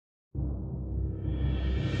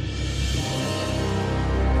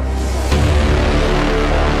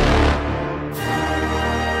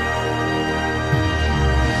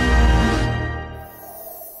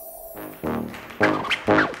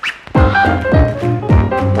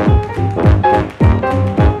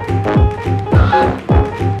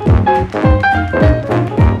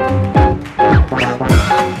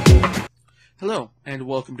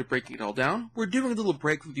down. We're doing a little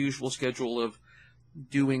break from the usual schedule of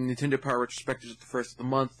doing Nintendo Power retrospectives at the first of the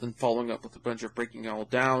month and following up with a bunch of breaking it all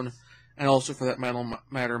down. And also, for that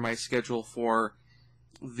matter, my schedule for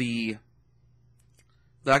the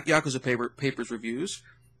Yakuza Papers reviews.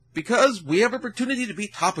 Because we have opportunity to be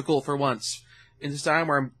topical for once. In this time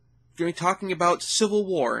where I'm going to be talking about Civil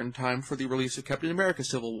War in time for the release of Captain America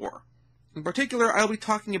Civil War. In particular, I'll be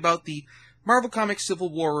talking about the Marvel Comics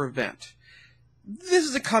Civil War event. This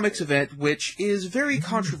is a comics event which is very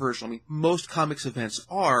controversial. I mean, most comics events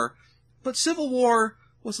are, but Civil War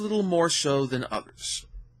was a little more so than others.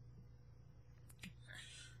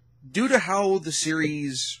 Due to how the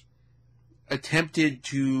series attempted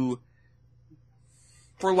to,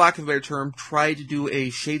 for lack of a better term, try to do a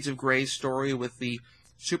Shades of Grey story with the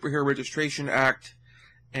Superhero Registration Act,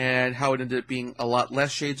 and how it ended up being a lot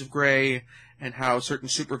less Shades of Grey, and how certain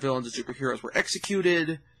supervillains and superheroes were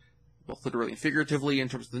executed, both literally and figuratively, in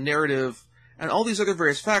terms of the narrative, and all these other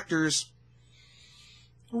various factors.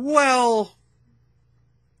 Well,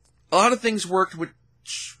 a lot of things worked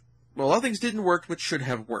which, well, a lot of things didn't work which should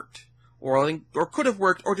have worked. Or could have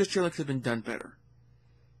worked, or just generally could have been done better.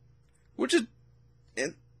 Which is,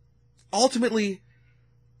 ultimately,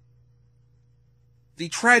 the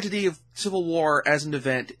tragedy of Civil War as an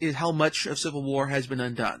event is how much of Civil War has been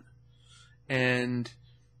undone. And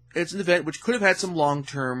it's an event which could have had some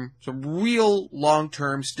real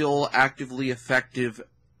long-term, still actively effective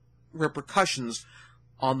repercussions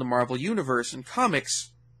on the Marvel Universe and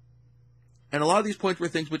comics. And a lot of these points were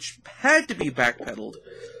things which had to be backpedaled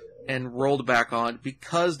and rolled back on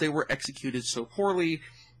because they were executed so poorly,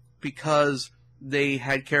 because they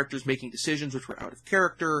had characters making decisions which were out of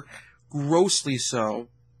character, grossly so,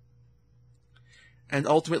 and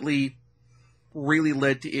ultimately really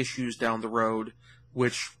led to issues down the road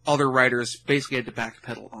which other writers basically had to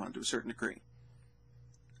backpedal on to a certain degree.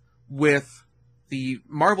 With the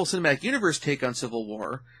Marvel Cinematic Universe take on Civil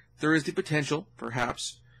War, there is the potential,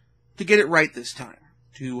 perhaps, to get it right this time.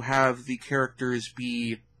 To have the characters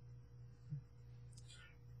be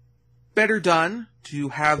better done, to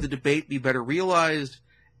have the debate be better realized,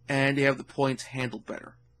 and to have the points handled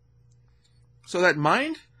better. So that in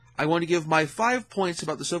mind, I want to give my 5 points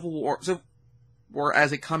about the Civil War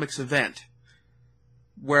as a comics event,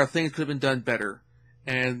 where things could have been done better,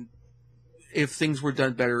 and if things were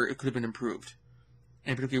done better, it could have been improved,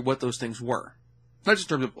 and particularly what those things were. Not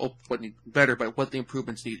just in terms of what needed better, but what the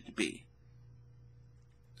improvements needed to be.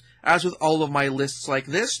 As with all of my lists like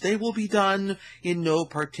this, they will be done in no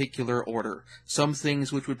particular order. Some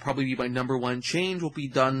things which would probably be my number one change will be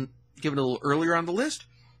given a little earlier on the list.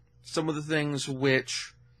 Some of the things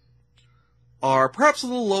which are perhaps a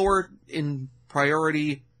little lower in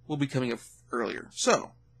priority will be coming up earlier.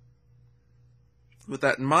 So, with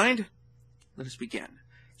that in mind, let us begin.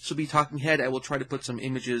 This will be Talking Head. I will try to put some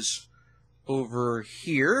images over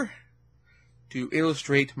here to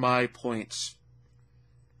illustrate my points.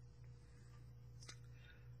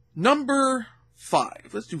 Number 5.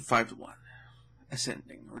 Let's do 5 to 1.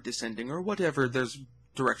 Ascending or descending or whatever. There's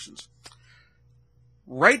directions.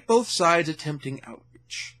 Right both sides attempting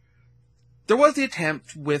outreach. There was the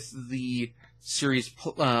attempt with the series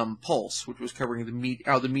Pulse, which was covering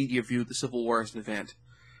how the media viewed the Civil War as an event,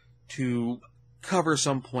 to cover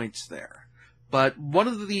some points there. But one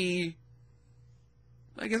of the,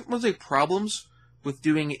 problems with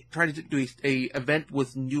trying to do a event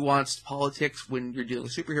with nuanced politics when you're dealing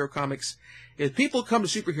with superhero comics is people come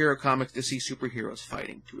to superhero comics to see superheroes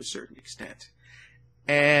fighting to a certain extent.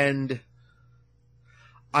 And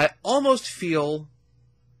I almost feel,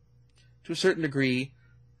 to a certain degree,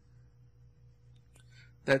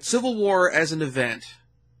 that Civil War as an event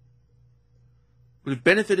would have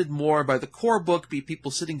benefited more by the core book be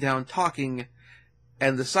people sitting down talking,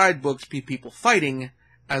 and the side books be people fighting,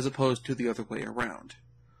 as opposed to the other way around.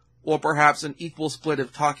 Or perhaps an equal split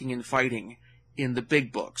of talking and fighting in the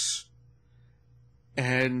big books.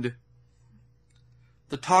 And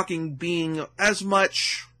the talking being as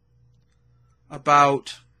much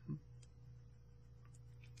about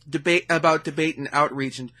debate and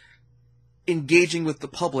outreach and engaging with the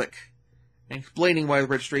public and explaining why the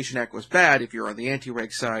Registration Act was bad if you're on the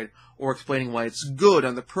anti-reg side, or explaining why it's good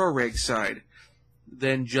on the pro-reg side,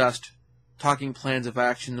 than just talking plans of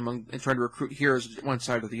action and trying to recruit heroes one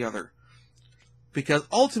side or the other. Because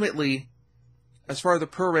ultimately, as far as the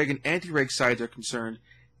pro-reg and anti-reg sides are concerned,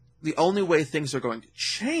 the only way things are going to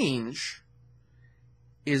change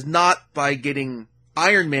is not by getting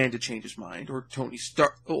Iron Man to change his mind, or Tony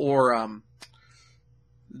Stark, or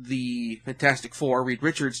the Fantastic Four, Reed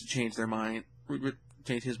Richards, to change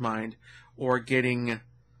his mind, or getting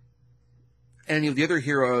any of the other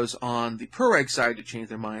heroes on the pro-reg side to change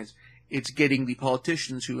their minds. It's getting the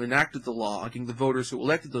politicians who enacted the law, getting the voters who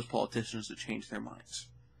elected those politicians to change their minds.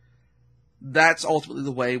 That's ultimately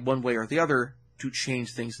the way, one way or the other, to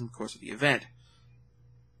change things in the course of the event.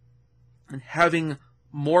 And having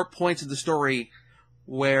more points of the story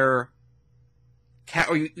where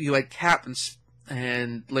you had Cap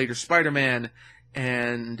and later Spider-Man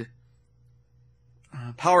and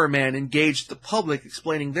Power Man engaged the public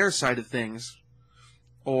explaining their side of things,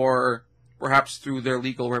 or perhaps through their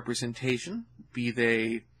legal representation, be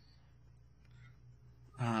they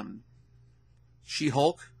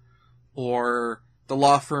She-Hulk or the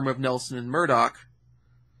law firm of Nelson and Murdoch,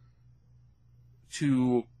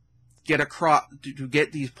 to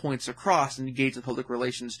get these points across and engage in public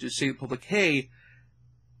relations to say to the public, hey,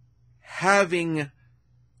 having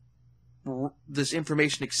this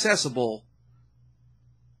information accessible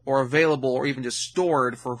or available or even just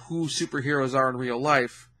stored for who superheroes are in real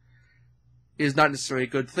life is not necessarily a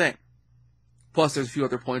good thing. Plus, there's a few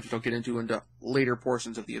other points which I'll get into later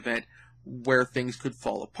portions of the event where things could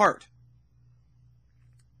fall apart.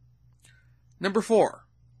 Number 4.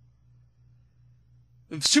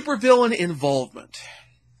 Supervillain involvement.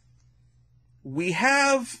 We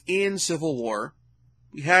have, in Civil War,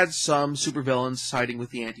 we had some supervillains siding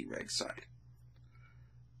with the anti-reg side.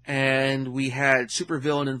 And we had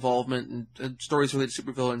supervillain involvement and stories related to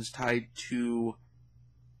supervillains tied to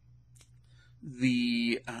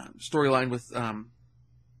the storyline with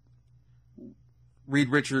Reed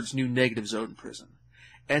Richards' new Negative Zone prison.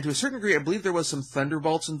 And to a certain degree, I believe there was some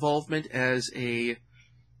Thunderbolts involvement as a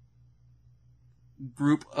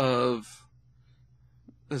group of...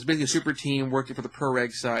 It was basically a super team working for the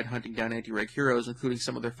pro-reg side, hunting down anti-reg heroes, including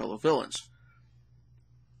some of their fellow villains.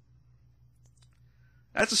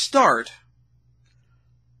 That's a start.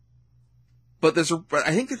 But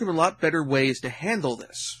I think there could be a lot better ways to handle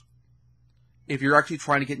this if you're actually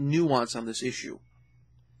trying to get nuance on this issue.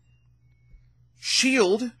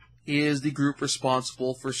 S.H.I.E.L.D. is the group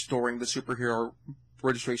responsible for storing the Superhero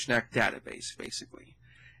Registration Act database, basically.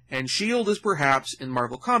 And S.H.I.E.L.D. is perhaps, in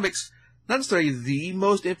Marvel Comics, not necessarily the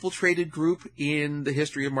most infiltrated group in the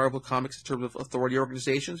history of Marvel Comics in terms of authority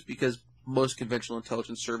organizations, because most conventional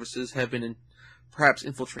intelligence services have been perhaps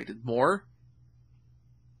infiltrated more.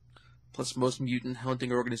 Plus, most mutant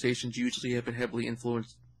hunting organizations usually have been heavily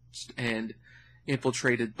influenced and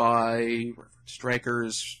infiltrated by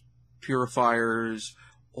strikers, purifiers,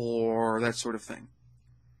 or that sort of thing.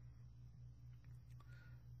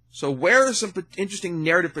 So where some interesting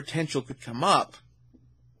narrative potential could come up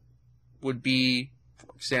would be,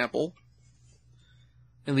 for example,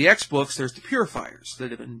 in the X books, there's the purifiers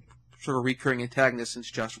that have been sort of recurring antagonists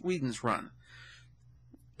since Joss Whedon's run.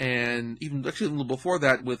 And even actually a little before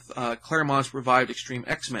that with Claremont's revived Extreme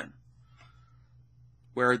X-Men,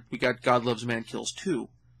 where we got God Loves Man Kills 2.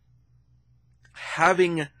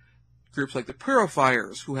 Having groups like the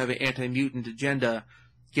Purifiers, who have an anti-mutant agenda,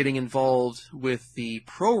 getting involved with the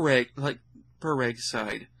pro-reg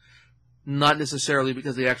side, not necessarily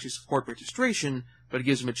because they actually support registration, but it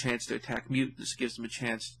gives them a chance to attack mutants, it gives them a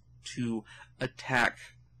chance to attack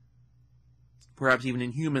perhaps even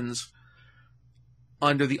Inhumans,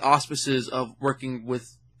 under the auspices of working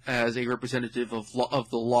with as a representative of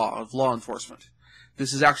law enforcement.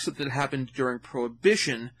 This is actually something that happened during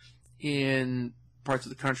Prohibition in parts of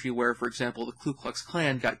the country where, for example, the Ku Klux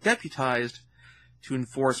Klan got deputized to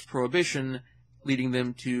enforce Prohibition, leading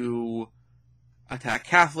them to attack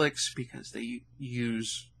Catholics because they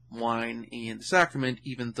use wine in the sacrament,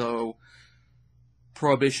 even though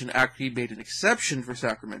Prohibition actually made an exception for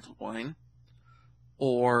sacramental wine,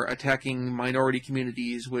 or attacking minority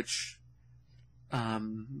communities which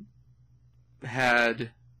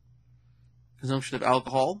had consumption of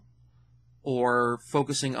alcohol, or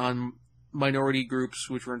focusing on minority groups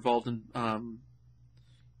which were involved in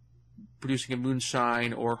producing a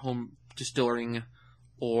moonshine or home distilling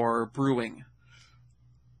or brewing.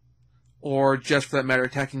 Or just for that matter,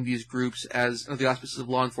 attacking these groups as under the auspices of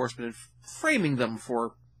law enforcement and framing them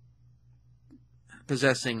for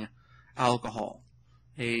possessing alcohol.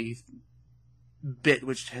 A bit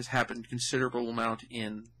which has happened a considerable amount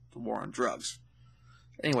in the war on drugs.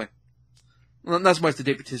 Anyway, not so much the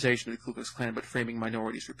deputization of the Ku Klux Klan, but framing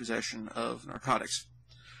minorities for possession of narcotics.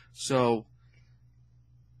 So,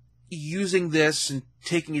 using this and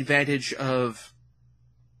taking advantage of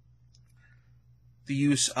the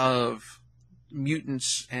use of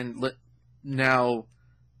mutants and now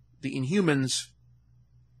the Inhumans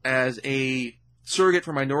as a surrogate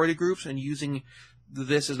for minority groups, and using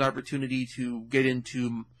this as an opportunity to get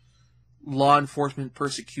into law enforcement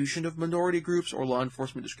persecution of minority groups or law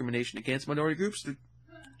enforcement discrimination against minority groups. It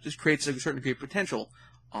just creates a certain degree of potential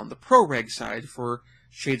on the pro-reg side for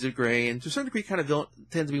shades of gray, and to a certain degree kind of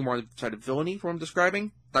tends to be more on the side of villainy from what I'm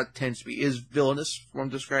describing. Not tends to be, is villainous from what I'm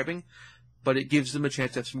describing, but it gives them a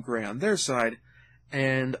chance to have some gray on their side.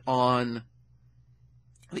 And on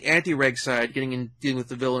the anti-reg side, dealing with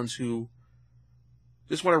the villains who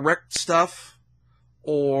just want to wreck stuff,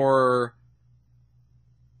 or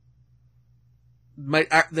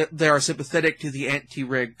they are sympathetic to the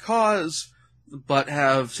anti-reg cause, but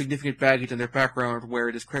have significant baggage in their background where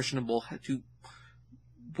it is questionable to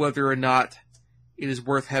whether or not it is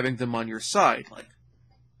worth having them on your side. Like,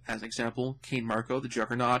 as an example, Kane Marco, the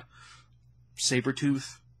Juggernaut,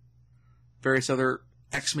 Sabretooth, various other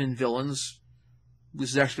X-Men villains.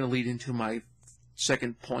 This is actually going to lead into my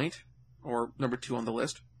second point, or number 2 on the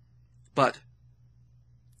list. But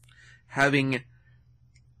having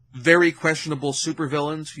very questionable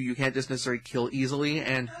supervillains who you can't just necessarily kill easily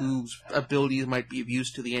and whose abilities might be of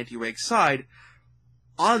use to the anti-reg side,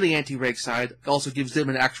 on the anti-reg side, also gives them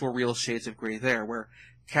an actual real shades of gray there, where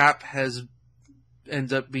Cap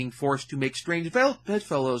ends up being forced to make strange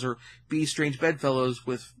bedfellows, or be strange bedfellows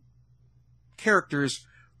with characters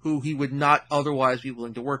who he would not otherwise be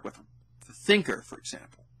willing to work with. The Thinker, for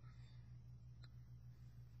example.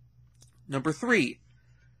 Number 3.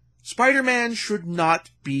 Spider-Man should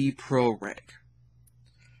not be pro-reg.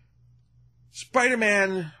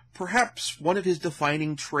 Spider-Man, perhaps one of his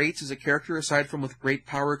defining traits as a character, aside from with great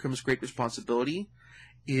power comes great responsibility,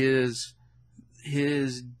 is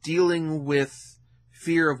his dealing with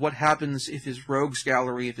fear of what happens if his rogues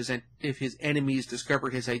gallery, if his enemies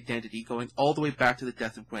discover his identity, going all the way back to the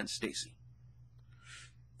death of Gwen Stacy.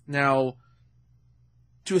 Now,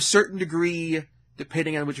 to a certain degree,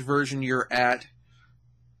 depending on which version you're at,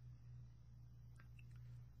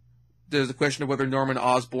 there's the question of whether Norman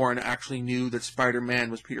Osborn actually knew that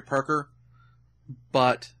Spider-Man was Peter Parker,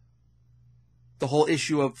 but the whole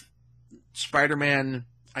issue of Spider-Man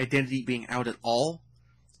identity being out at all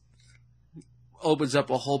opens up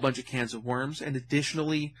a whole bunch of cans of worms, and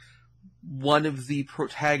additionally, one of the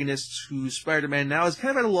protagonists who Spider-Man now has kind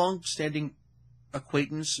of had a long-standing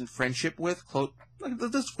acquaintance and friendship with,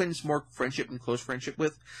 this acquaintance more friendship and close friendship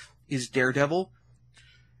with, is Daredevil.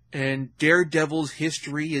 And Daredevil's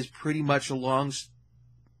history is pretty much a long-standing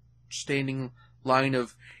line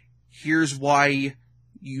of, here's why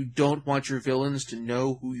you don't want your villains to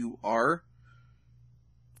know who you are.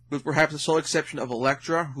 With perhaps the sole exception of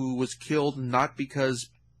Elektra, who was killed not because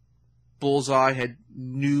Bullseye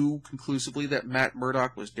knew conclusively that Matt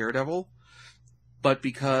Murdock was Daredevil, but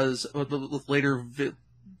because with later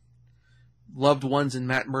loved ones in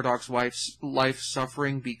Matt Murdock's life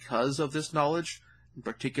suffering because of this knowledge, in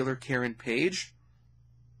particular Karen Page.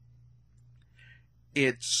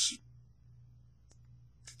 It's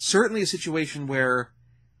certainly a situation where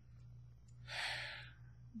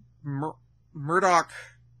Murdock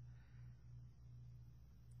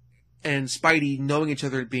and Spidey knowing each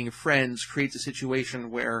other and being friends creates a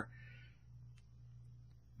situation where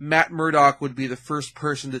Matt Murdock would be the first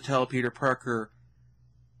person to tell Peter Parker,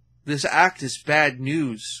 this act is bad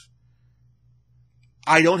news.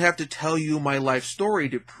 I don't have to tell you my life story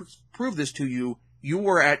to prove this to you. You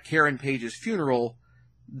were at Karen Page's funeral.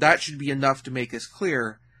 That should be enough to make this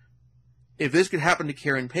clear. If this could happen to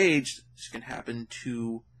Karen Page, this can happen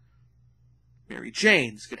to Mary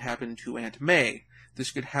Jane. This could happen to Aunt May. This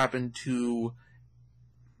could happen to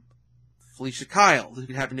Felicia Kyle. This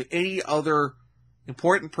could happen to any other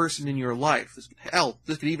important person in your life.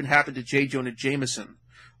 This could even happen to J. Jonah Jameson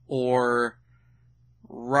or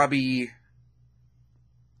Robbie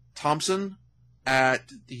Thompson at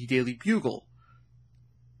the Daily Bugle,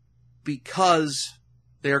 because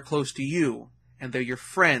they are close to you, and they're your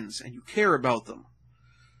friends, and you care about them,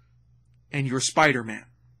 and you're Spider-Man.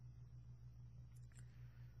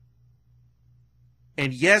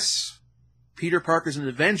 And yes, Peter Parker's an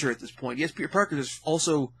Avenger at this point. Yes, Peter Parker has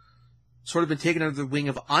also sort of been taken under the wing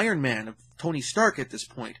of Iron Man, of Tony Stark at this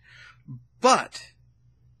point. But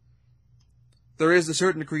there is a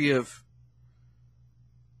certain degree of,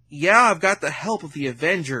 yeah, I've got the help of the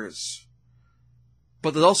Avengers,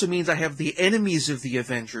 but that also means I have the enemies of the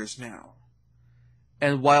Avengers now.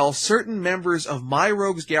 And while certain members of my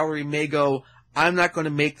Rogues Gallery may go, I'm not going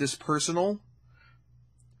to make this personal,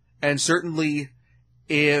 and certainly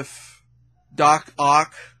if Doc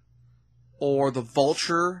Ock or the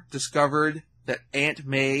Vulture discovered that Aunt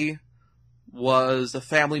May was a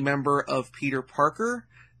family member of Peter Parker,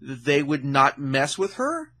 they would not mess with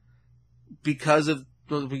her because of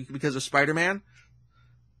Spider-Man.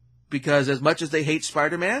 Because as much as they hate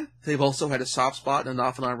Spider-Man, they've also had a soft spot and an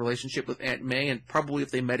off-and-on relationship with Aunt May, and probably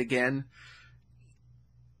if they met again,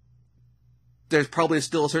 there's probably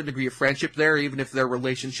still a certain degree of friendship there, even if their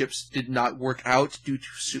relationships did not work out due to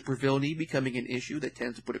supervillainy becoming an issue that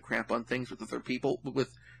tends to put a cramp on things with other people,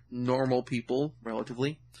 with normal people,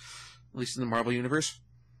 relatively, at least in the Marvel Universe.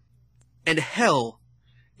 And hell,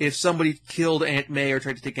 if somebody killed Aunt May or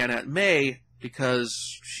tried to take out Aunt May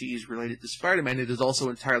because she's related to Spider-Man, it is also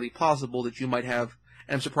entirely possible that you might have,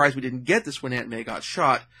 and I'm surprised we didn't get this when Aunt May got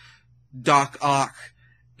shot, Doc Ock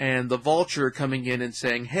and the Vulture coming in and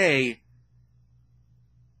saying, hey,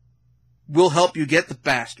 we'll help you get the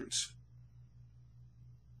bastards.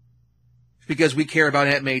 Because we care about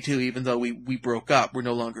Aunt May too, even though we broke up, we're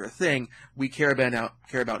no longer a thing, we care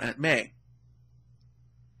about Aunt May.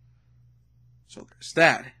 So there's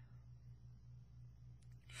that.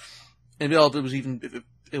 And if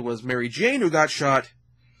it was Mary Jane who got shot,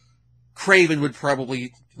 Kraven would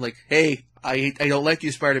probably, like, hey, I don't like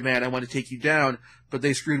you, Spider-Man, I want to take you down, but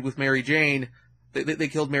they screwed with Mary Jane, they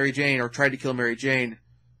killed Mary Jane, or tried to kill Mary Jane,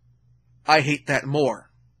 I hate that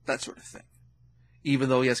more, that sort of thing. Even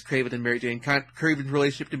though, yes, Kraven's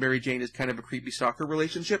relationship to Mary Jane is kind of a creepy stalker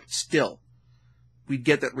relationship, still, we'd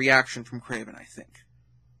get that reaction from Kraven, I think.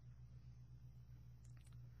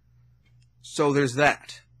 So there's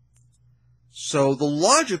that. So the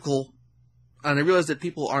logical, and I realize that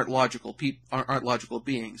people aren't logical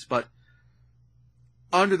beings, but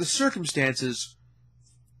under the circumstances,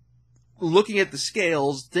 looking at the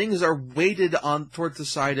scales, things are weighted on towards the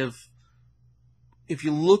side of, if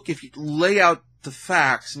you lay out the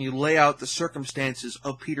facts and you lay out the circumstances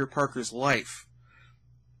of Peter Parker's life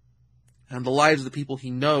and the lives of the people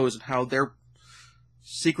he knows and how their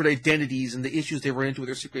secret identities and the issues they run into with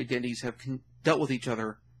their secret identities have dealt with each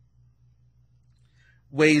other,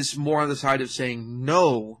 weighs more on the side of saying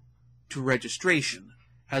no to registration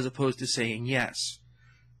as opposed to saying yes.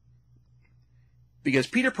 Because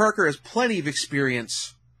Peter Parker has plenty of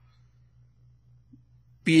experience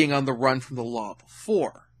being on the run from the law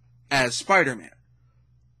before, as Spider-Man.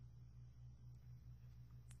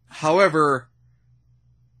 However,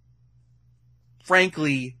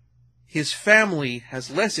 frankly, his family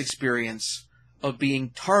has less experience of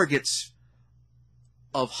being targets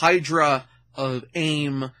of Hydra, of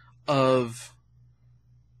AIM, of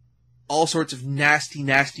all sorts of nasty,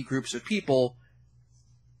 nasty groups of people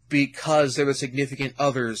because they're the significant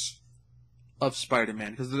others of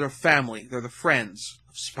Spider-Man, because they're their family, they're the friends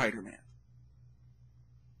of Spider-Man.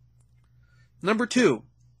 Number 2.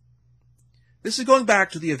 This is going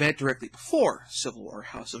back to the event directly before Civil War,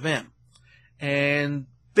 House of M. And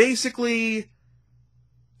basically,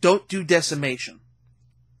 don't do decimation.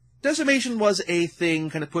 Decimation was a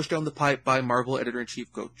thing kind of pushed down the pipe by Marvel editor-in-chief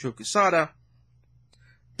Joe Quesada,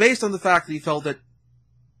 based on the fact that he felt that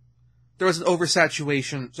there was an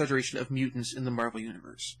oversaturation of mutants in the Marvel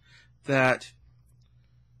Universe. That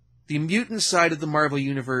the mutant side of the Marvel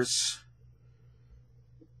Universe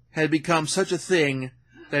had become such a thing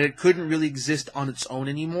that it couldn't really exist on its own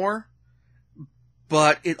anymore,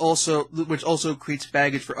 but which also creates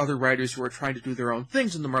baggage for other writers who are trying to do their own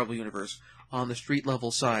things in the Marvel Universe, on the street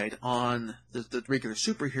level side, on the regular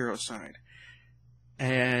superhero side.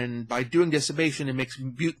 And by doing decimation, it makes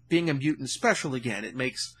being a mutant special again.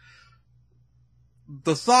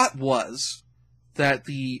 The thought was that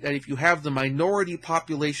if you have the minority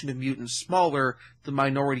population of mutants smaller, the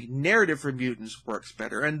minority narrative for mutants works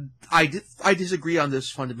better. And I disagree on this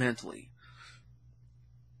fundamentally.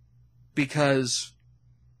 Because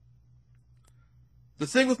the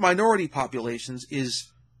thing with minority populations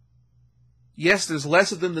is, yes, there's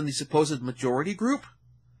less of them than the supposed majority group,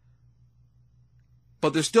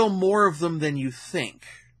 but there's still more of them than you think,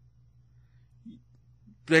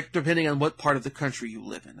 depending on what part of the country you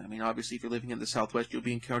live in. I mean, obviously, if you're living in the Southwest, you'll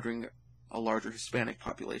be encountering a larger Hispanic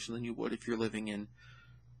population than you would if you're living in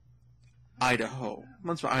Idaho.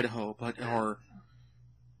 Not Idaho, or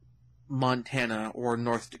Montana, or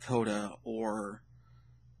North Dakota, or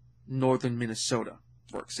northern Minnesota,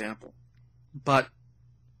 for example. But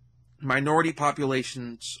minority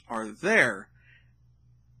populations are there,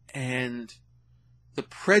 and the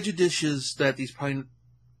prejudices that these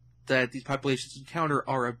populations encounter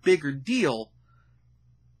are a bigger deal,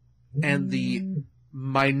 and the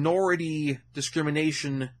minority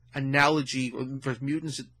discrimination analogy, for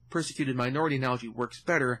mutants, persecuted minority analogy works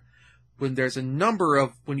better when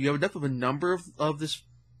you have enough of a number of this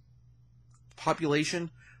population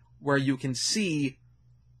where you can see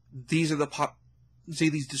these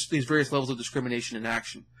various levels of discrimination in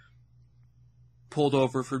action. Pulled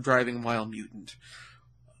over for driving while mutant.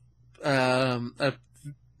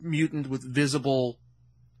 mutant with visible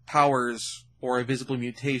powers or a visible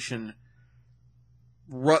mutation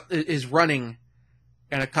is running,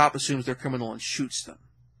 and a cop assumes they're criminal and shoots them.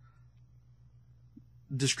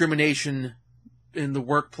 Discrimination in the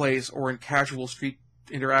workplace or in casual street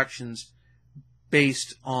interactions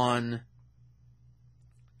based on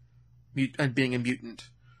being a mutant.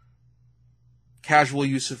 Casual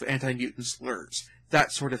use of anti-mutant slurs.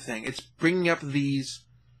 That sort of thing. It's bringing up these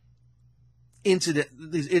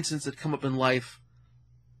incidents that come up in life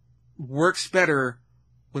works better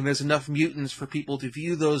when there's enough mutants for people to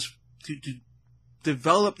view those, to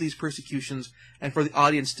develop these persecutions, and for the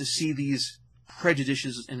audience to see these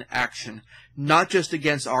prejudices in action, not just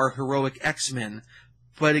against our heroic X-Men,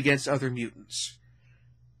 but against other mutants.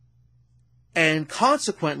 And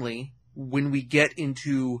consequently, when we get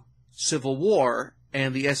into Civil War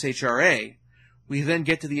and the SHRA, we then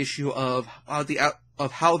get to the issue of how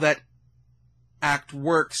that act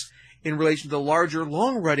works in relation to the larger,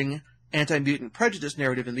 long-running anti-mutant prejudice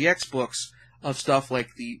narrative in the X-books of stuff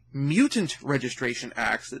like the Mutant Registration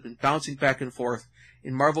Acts that have been bouncing back and forth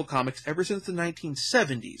in Marvel Comics ever since the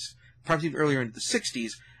 1970s, perhaps even earlier into the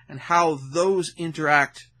 60s, and how those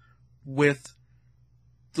interact with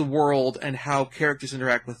the world and how characters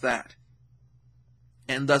interact with that.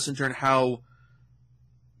 And thus, in turn, how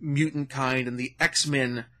mutant kind and the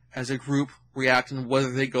X-Men as a group react and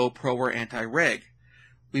whether they go pro or anti-reg.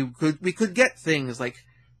 We could get things like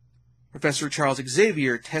Professor Charles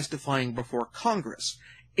Xavier testifying before Congress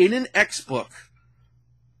in an X-book,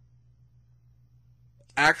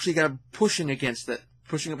 actually kind of pushing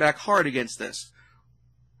it back hard against this.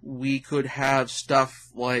 We could have stuff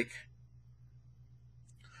like,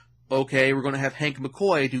 okay, we're going to have Hank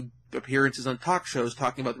McCoy do appearances on talk shows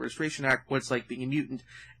talking about the Registration Act, what it's like being a mutant,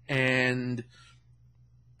 and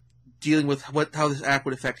dealing with how this act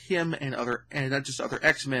would affect him and not just other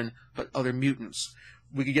X-Men, but other mutants.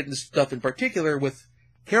 We could get into stuff in particular with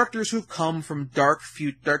characters who've come from dark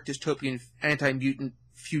dystopian anti-mutant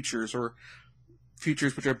futures, or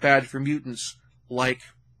futures which are bad for mutants, like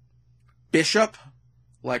Bishop,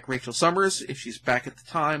 like Rachel Summers, if she's back at the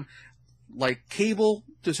time, like Cable,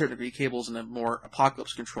 to a certain degree. Cable's in a more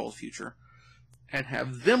apocalypse-controlled future, and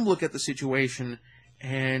have them look at the situation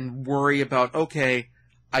and worry about, okay,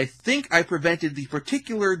 I think I prevented the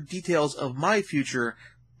particular details of my future,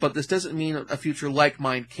 but this doesn't mean a future like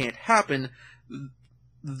mine can't happen.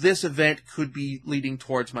 This event could be leading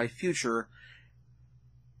towards my future.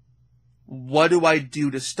 What do I do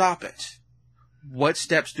to stop it? What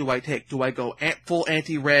steps do I take? Do I go full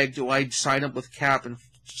anti-reg? Do I sign up with Cap and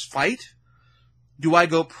fight? Do I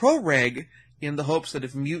go pro-reg in the hopes that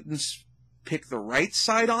if mutants pick the right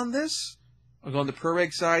side on this, or go on the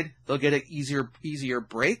pro-reg side, they'll get an easier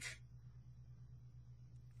break?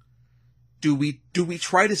 Do we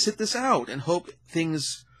try to sit this out and hope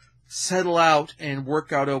things settle out and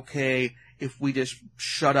work out okay if we just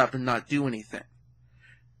shut up and not do anything?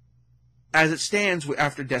 As it stands,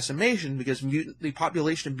 after decimation, because the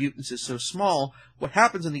population of mutants is so small, what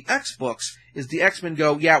happens in the X-books is the X-Men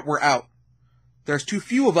go, yeah, we're out. There's too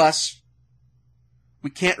few of us. We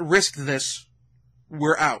can't risk this.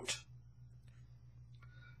 We're out.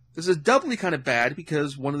 This is doubly kind of bad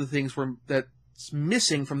because one of the things that's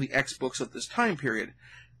missing from the X-books of this time period,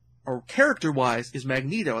 or character-wise, is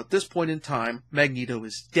Magneto. At this point in time, Magneto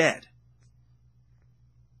is dead.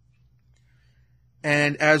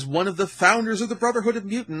 And as one of the founders of the Brotherhood of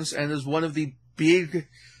Mutants, and as one of the big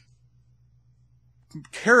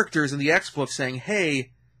characters in the X-books saying,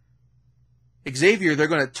 hey, Xavier, they're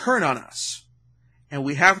going to turn on us, and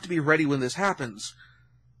we have to be ready when this happens.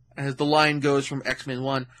 As the line goes from X-Men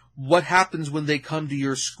 1, what happens when they come to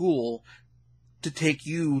your school to take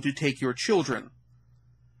your children?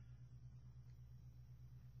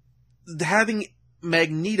 Having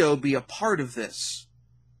Magneto be a part of this,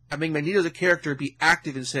 having Magneto as a character be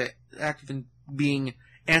active in being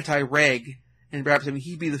anti-reg, and perhaps having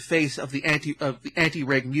he be the face of the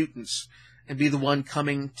anti-reg mutants, and be the one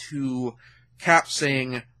coming to Cap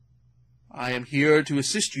saying, I am here to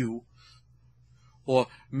assist you. Or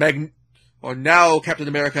now, Captain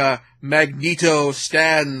America, Magneto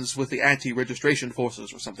stands with the anti-registration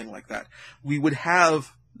forces, or something like that. We would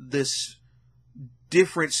have this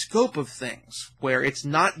different scope of things, where it's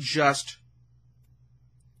not just,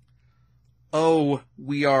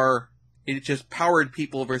 it's just powered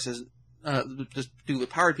people versus, just do the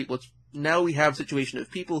powered people. Now we have a situation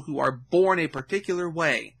of people who are born a particular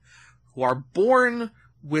way, who are born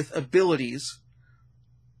with abilities,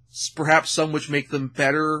 perhaps some which make them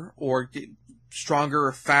better or stronger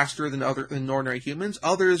or faster than ordinary humans,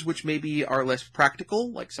 others which maybe are less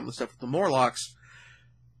practical, like some of the stuff with the Morlocks,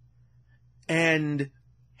 and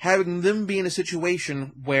having them be in a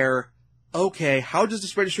situation where, okay, how does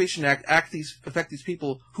this Registration Act affect these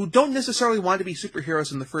people who don't necessarily want to be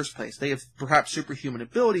superheroes in the first place? They have perhaps superhuman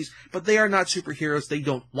abilities, but they are not superheroes. They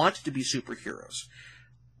don't want to be superheroes.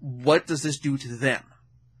 What does this do to them?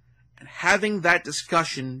 And having that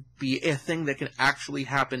discussion be a thing that can actually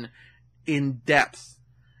happen in depth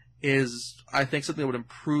is, I think, something that would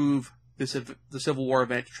improve the Civil War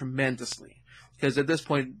event tremendously. Because at this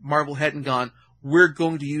point, Marvel hadn't gone, we're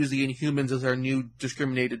going to use the Inhumans as our new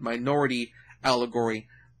discriminated minority allegory.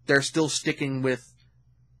 They're still sticking with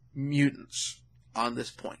mutants on this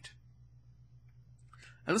point.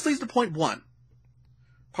 And this leads to point one.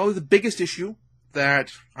 Probably the biggest issue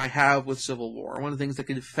that I have with Civil War. One of the things that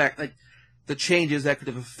could affect, like, the changes that could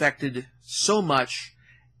have affected so much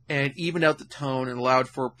and evened out the tone and allowed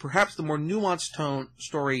for perhaps the more nuanced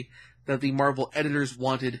story that the Marvel editors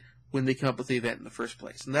wanted when they came up with the event in the first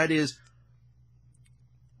place. And that is,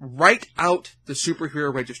 write out the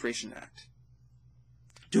Superhero Registration Act.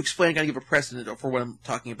 To explain, I gotta give a precedent for what I'm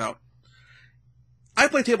talking about. I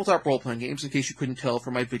play tabletop role-playing games, in case you couldn't tell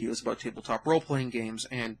from my videos about tabletop role-playing games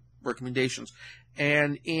and recommendations.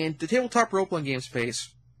 And in the tabletop role-playing game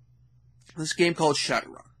space, this game called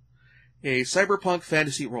Shadowrun, a cyberpunk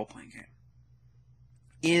fantasy role-playing game.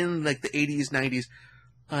 In, like, the 80s, 90s,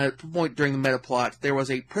 at one point during the meta plot, there was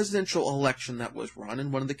a presidential election that was run,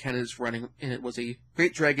 and one of the candidates running in it was a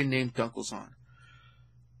great dragon named Dunkelzahn.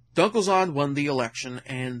 Dunkelzahn won the election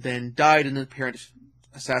and then died in an apparent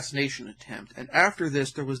assassination attempt, and after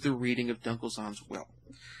this there was the reading of Dunkelzahn's will.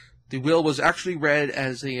 The will was actually read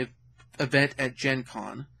as an event at Gen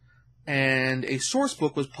Con, and a source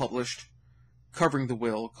book was published covering the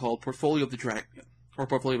will called Portfolio of the Dragon, or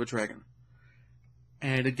Portfolio of a Dragon.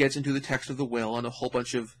 And it gets into the text of the will and a whole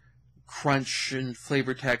bunch of crunch and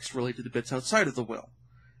flavor text related to bits outside of the will.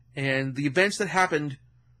 And the events that happened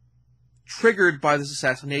triggered by this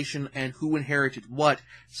assassination and who inherited what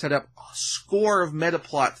set up a score of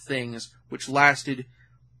meta-plot things which lasted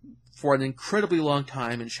for an incredibly long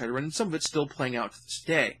time in Shadowrun, and some of it's still playing out to this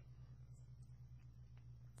day.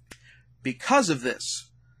 Because of this,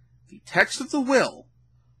 the text of the will,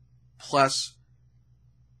 plus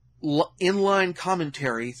inline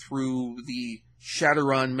commentary through the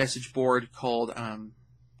Shadowrun message board called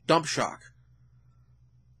Dump Shock,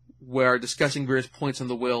 where discussing various points on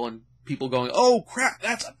the will and people going, oh crap,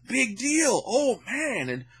 that's a big deal, oh man,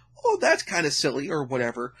 and oh that's kind of silly, or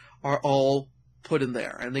whatever, are all put in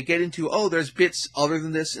there. And they get into, oh, there's bits other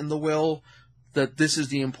than this in the will, that this is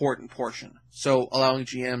the important portion. So allowing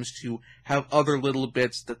GMs to have other little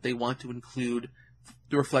bits that they want to include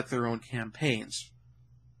to reflect their own campaigns.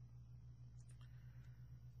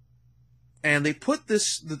 And they put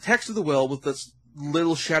the text of the will with this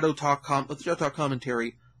little Shadow Talk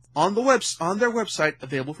commentary on their website,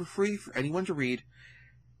 available for free for anyone to read.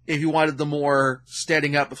 If you wanted the more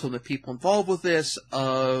standing up of some of the people involved with this,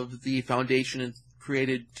 of the foundation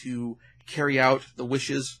created to carry out the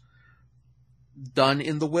wishes done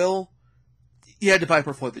in the will, you had to buy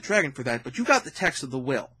Portfolio of the Dragon for that, but you got the text of the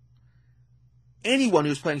will. Anyone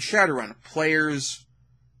who's playing Shadowrun, players,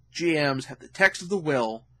 GMs, had the text of the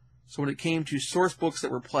will, so when it came to source books that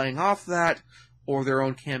were playing off that, or their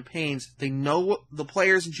own campaigns, they know what the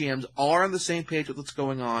players and GMs are on the same page with what's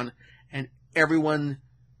going on, and everyone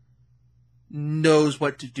knows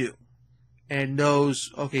what to do. And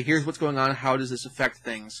knows, okay, here's what's going on, how does this affect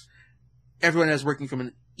things? Everyone is working from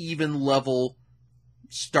an even level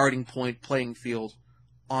starting point, playing field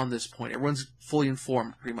on this point. Everyone's fully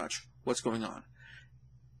informed, pretty much, what's going on.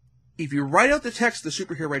 If you write out the text of the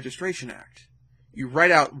Superhero Registration Act, you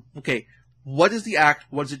write out, okay, what is the act,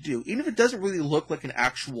 what does it do? Even if it doesn't really look like an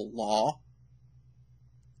actual law,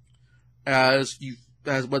 as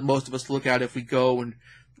what most of us look at if we go and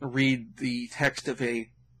read the text of a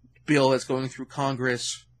bill that's going through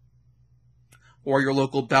Congress, or your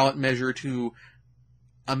local ballot measure to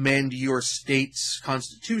amend your state's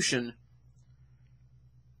constitution,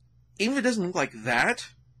 even if it doesn't look like that,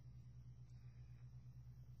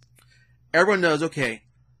 everyone knows, okay,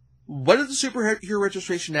 what does the Superhero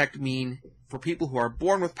Registration Act mean for people who are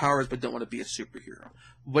born with powers but don't want to be a superhero?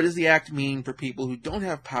 What does the act mean for people who don't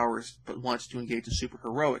have powers but want to engage in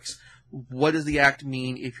superheroics? What does the act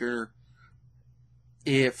mean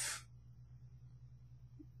if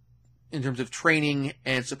in terms of training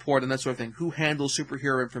and support and that sort of thing? Who handles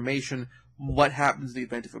superhero information? What happens in the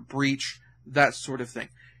event of a breach? That sort of thing.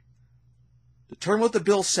 Determine what the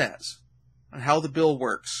bill says and how the bill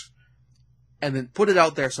works, and then put it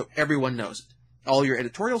out there so everyone knows it. All your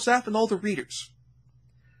editorial staff and all the readers.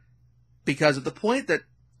 Because at the point that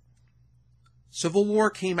Civil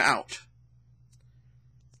War came out,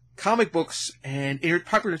 comic books and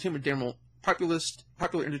popular entertainment in general, popular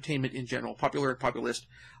entertainment in general, popular and populist,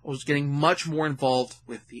 was getting much more involved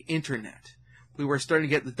with the internet. We were starting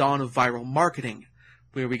to get the dawn of viral marketing,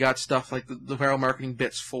 where we got stuff like the viral marketing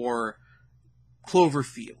bits for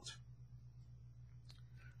Cloverfield.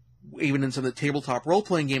 Even in some of the tabletop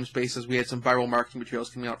role-playing game spaces, we had some viral marketing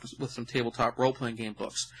materials coming out with some tabletop role-playing game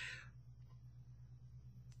books.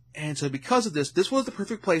 And so because of this, this was the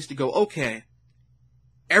perfect place to go, okay,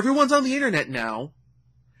 everyone's on the internet now.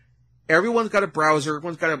 Everyone's got a browser.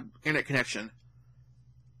 Everyone's got an internet connection.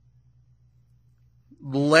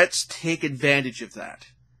 Let's take advantage of that.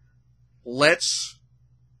 Let's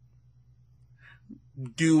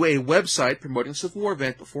do a website promoting a Civil War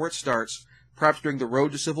event before it starts, perhaps during the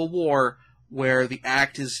road to Civil War, where the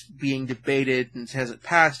act is being debated and hasn't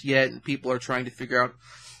passed yet, and people are trying to figure out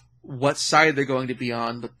what side they're going to be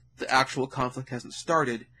on, but the actual conflict hasn't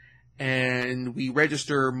started. And we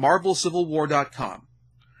register marvelcivilwar.com.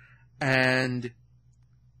 And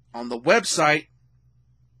on the website,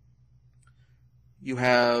 you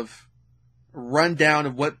have a rundown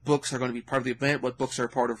of what books are going to be part of the event, what books are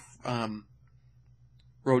part of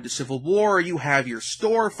Road to Civil War. You have your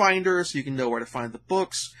store finder, so you can know where to find the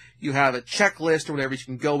books. You have a checklist or whatever. You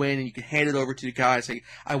can go in and you can hand it over to the guy and say,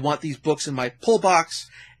 I want these books in my pull box.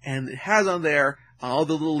 And it has on there all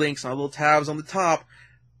the little links, all the little tabs on the top.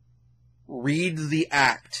 Read the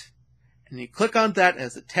act. And you click on that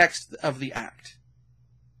as the text of the act.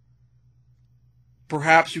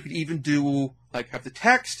 Perhaps you could even do, like, have the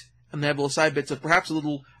text and then have little side bits of perhaps a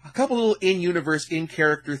couple little in-universe,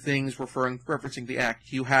 in-character things referencing the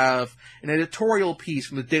act. You have an editorial piece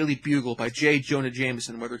from the Daily Bugle by J. Jonah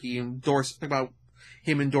Jameson, about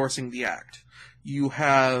him endorsing the act. You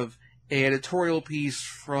have an editorial piece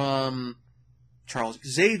from Charles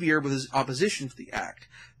Xavier with his opposition to the act.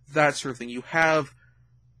 That sort of thing. You have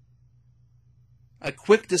a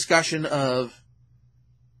quick discussion of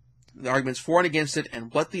the arguments for and against it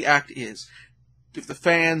and what the act is. If the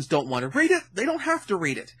fans don't want to read it, they don't have to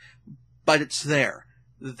read it. But it's there.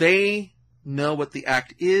 They know what the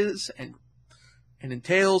act is and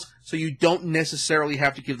entails, so you don't necessarily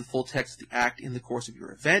have to give the full text of the act in the course of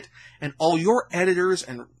your event. And all your editors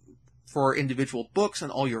and for individual books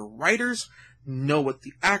and all your writers know what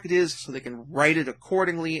the act is, so they can write it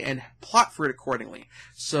accordingly and plot for it accordingly.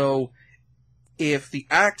 So if the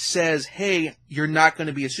act says, hey, you're not going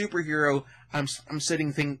to be a superhero, I'm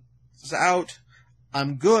setting things out,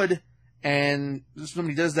 I'm good, and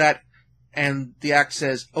somebody does that, and the act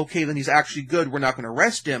says, okay, then he's actually good, we're not going to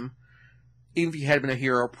arrest him, even if he had been a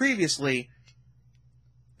hero previously,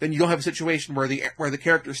 then you don't have a situation where the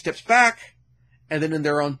character steps back, and then in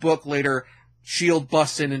their own book later, S.H.I.E.L.D.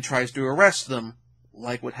 busts in and tries to arrest them,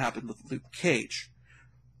 like what happened with Luke Cage.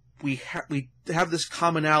 We have this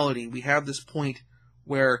commonality, we have this point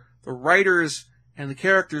where the writers and the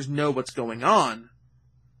characters know what's going on,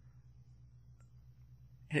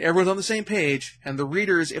 and everyone's on the same page, and the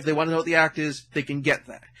readers, if they want to know what the act is, they can get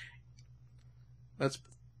that.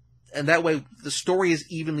 And that way, the story is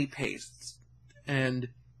evenly paced, and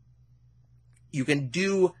you can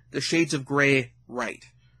do the shades of gray right,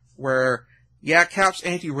 where, yeah, Cap's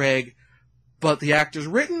anti-reg, but the act is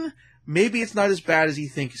written, maybe it's not as bad as he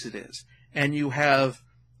thinks it is. And you have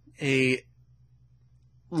a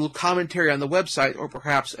little commentary on the website, or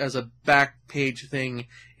perhaps as a back page thing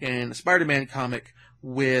in a Spider-Man comic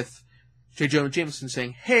with J. Jonah Jameson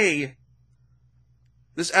saying, hey,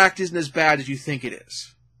 this act isn't as bad as you think it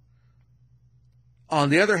is. On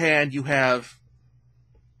the other hand, you have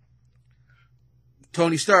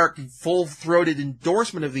Tony Stark, full-throated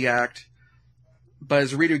endorsement of the act, but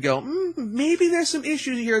as a reader you go, maybe there's some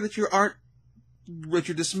issues here that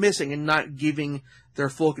you're dismissing and not giving their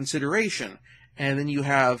full consideration. And then you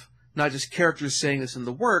have not just characters saying this in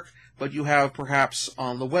the work, but you have perhaps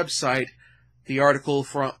on the website the article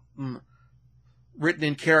from written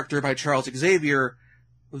in character by Charles Xavier,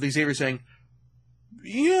 with Xavier saying,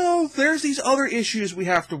 there's these other issues we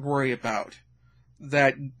have to worry about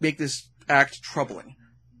that make this act troubling.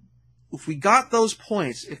 If we got those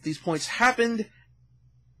points, if these points happened,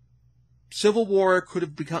 Civil War could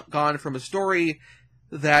have gone from a story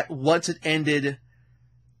that once it ended,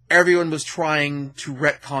 everyone was trying to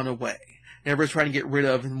retcon away. Everyone's trying to get rid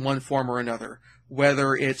of in one form or another.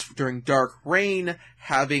 Whether it's during Dark Reign,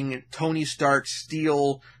 having Tony Stark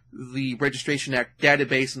steal the Registration Act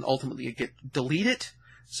database and ultimately delete it,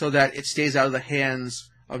 so that it stays out of the hands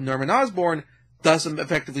of Norman Osborn, thus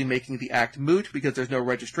effectively making the act moot because there's no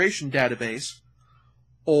registration database,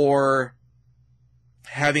 or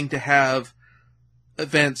having to have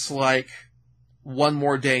events like One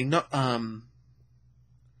More Day,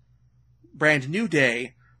 brand new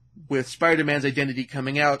day with Spider-Man's identity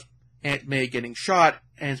coming out, Aunt May getting shot,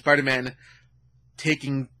 and Spider-Man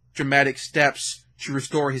taking dramatic steps to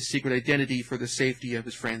restore his secret identity for the safety of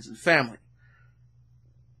his friends and family.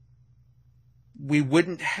 We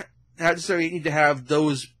wouldn't necessarily need to have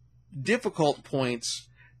those difficult points,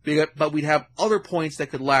 but we'd have other points that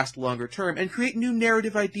could last longer term and create new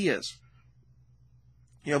narrative ideas.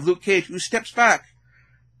 You have Luke Cage, who steps back,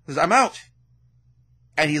 says, "I'm out,"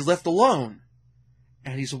 and he's left alone.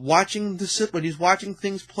 And he's watching when he's watching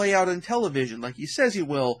things play out on television, like he says he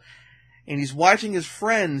will, and he's watching his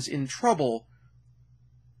friends in trouble,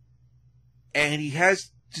 and he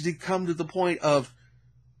has to come to the point of,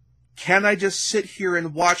 can I just sit here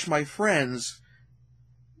and watch my friends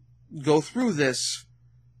go through this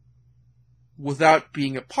without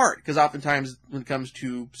being a part? Because oftentimes, when it comes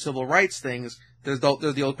to civil rights things, there's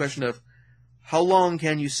the old question of, how long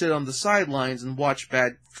can you sit on the sidelines and watch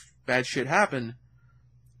bad shit happen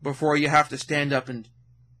before you have to stand up and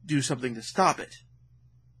do something to stop it?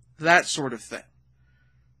 That sort of thing.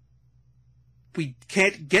 We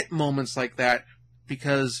can't get moments like that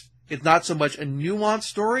because it's not so much a nuanced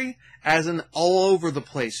story as an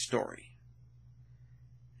all-over-the-place story.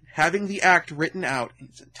 Having the act written out in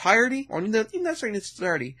its entirety, or not necessarily in its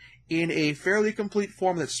entirety, in a fairly complete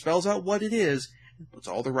form that spells out what it is, and puts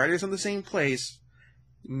all the writers on the same place,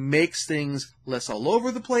 makes things less all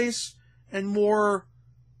over the place and more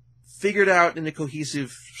figured out in a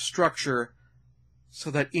cohesive structure so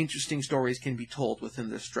that interesting stories can be told within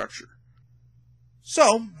this structure.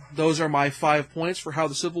 So, those are my 5 points for how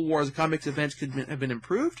the Civil War as a comics event could have been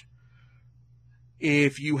improved.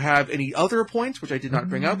 If you have any other points, which I did not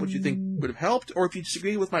bring up, which you think would have helped, or if you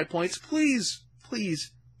disagree with my points, please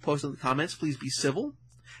post in the comments. Please be civil.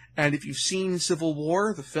 And if you've seen Civil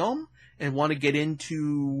War, the film, and want to get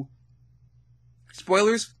into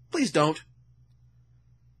spoilers, please don't.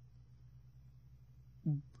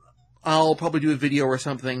 I'll probably do a video or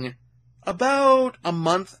something about a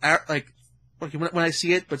month when I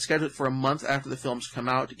see it, but schedule it for a month after the films come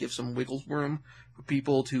out to give some wiggle room for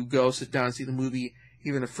people to go sit down and see the movie,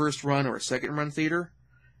 either in a first run or a second run theater.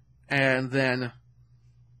 And then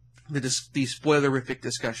the spoilerific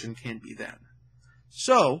discussion can be then.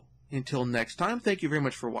 So, until next time, thank you very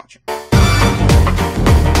much for watching.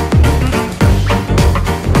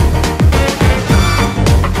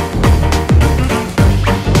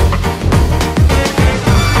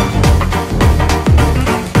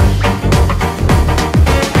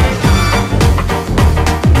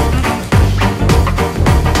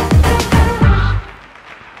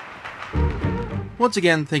 Once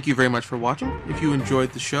again, thank you very much for watching. If you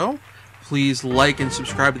enjoyed the show, please like and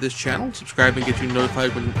subscribe to this channel. Subscribing gets you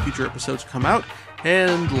notified when future episodes come out,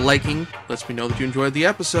 and liking lets me know that you enjoyed the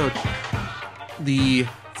episode. The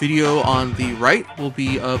video on the right will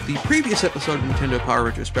be of the previous episode of Nintendo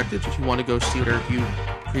Power Retrospectives, if you want to go see what I reviewed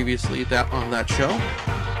previously on that show.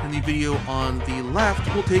 And the video on the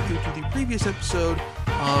left will take you to the previous episode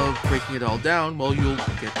of Breaking It All Down, well, you'll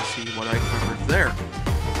get to see what I covered there.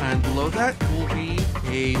 And below that will be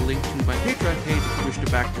a link to my Patreon page if you wish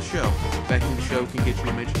to back the show. Backing the show can get you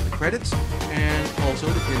a mention in the credits, and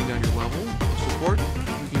also, depending on your level of support,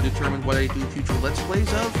 you can determine what I do future Let's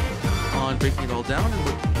Plays of on Breaking It All Down, and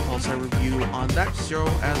what else I review on that show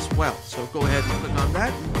as well. So go ahead and click on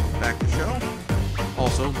that and back the show.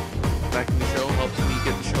 Also, backing the show helps me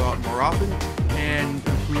get the show out more often and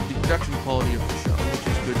improve the production quality of the show, which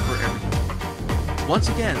is good for everyone. Once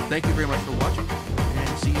again, thank you very much for watching.